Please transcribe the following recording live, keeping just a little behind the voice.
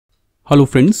Hello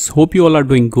friends, hope you all are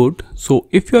doing good. So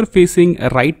if you are facing a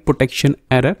write protection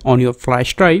error on your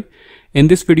flash drive, in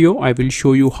this video I will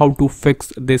show you how to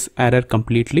fix this error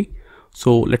completely.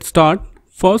 So let's start.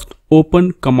 First,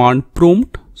 open command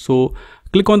prompt. So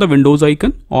click on the Windows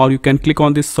icon, or you can click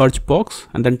on this search box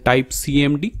and then type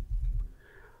CMD.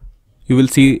 You will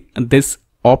see this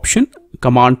option,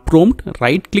 command prompt.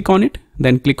 Right click on it,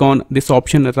 then click on this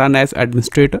option, run as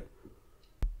administrator.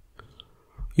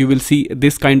 You will see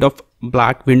this kind of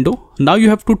black window. Now you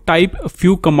have to type a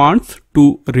few commands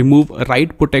to remove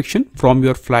write protection from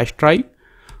your flash drive.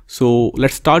 So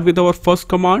let's start with our first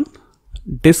command,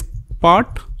 disk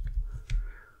part,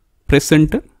 press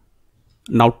enter.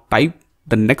 Now type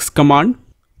the next command,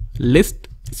 list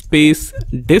space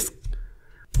disk,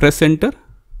 press enter.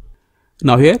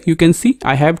 Now here you can see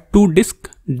I have two disks.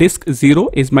 Disk 0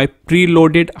 is my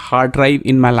preloaded hard drive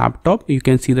in my laptop. You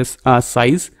can see this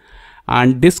size.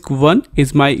 And disk 1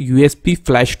 is my USB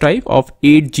flash drive of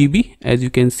 8 GB, as you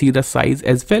can see the size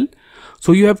as well.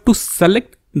 So you have to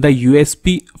select the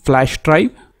USB flash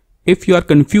drive. If you are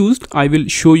confused, I will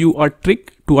show you a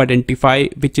trick to identify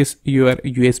which is your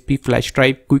USB flash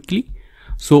drive quickly.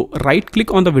 So right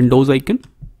click on the Windows icon,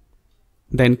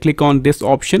 then click on this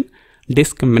option,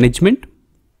 disk management.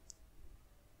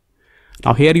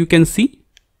 Now here you can see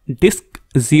disk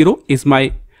 0 is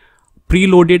my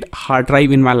preloaded hard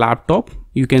drive in my laptop.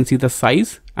 You can see the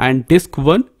size, and disk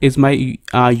 1 is my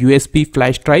USB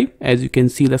flash drive, as you can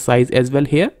see the size as well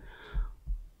here.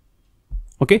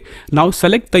 Okay, now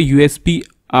select the USB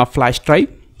flash drive.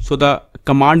 So the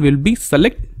command will be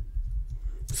select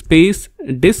space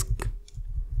disk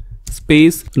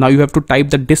space. Now you have to type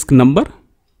the disk number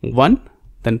 1,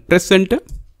 then press enter.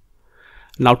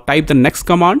 Now type the next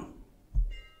command.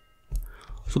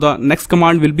 So the next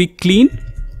command will be clean,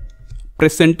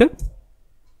 press enter.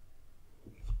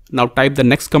 Now type the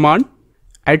next command,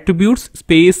 attributes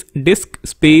space disk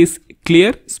space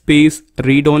clear space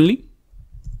read only.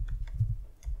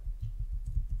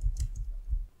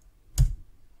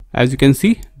 As you can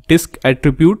see, disk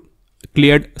attribute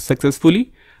cleared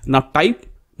successfully. Now type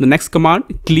the next command,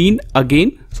 clean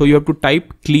again. So you have to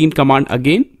type clean command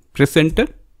again, press enter.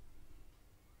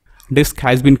 Disk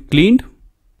has been cleaned.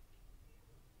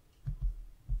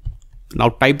 Now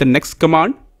type the next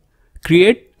command,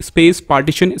 create space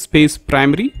partition space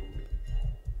primary,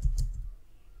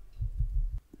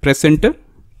 press enter.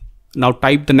 Now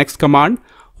type the next command,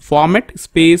 format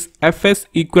space fs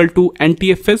equal to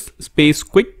ntfs space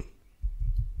quick,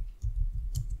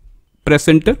 press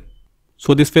enter.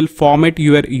 So this will format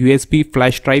your USB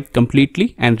flash drive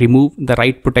completely and remove the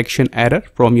write protection error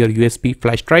from your USB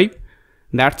flash drive.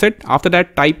 That's it. After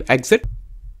that, type exit,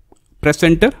 press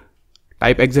enter.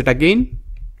 Type exit again,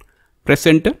 press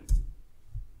enter.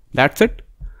 That's it.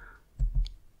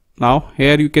 Now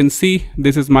here you can see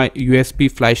this is my USB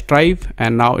flash drive,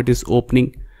 and now it is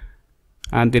opening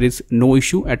and there is no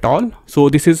issue at all. So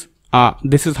this is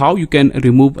how you can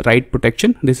remove write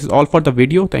protection. This is all for the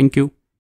video. Thank you.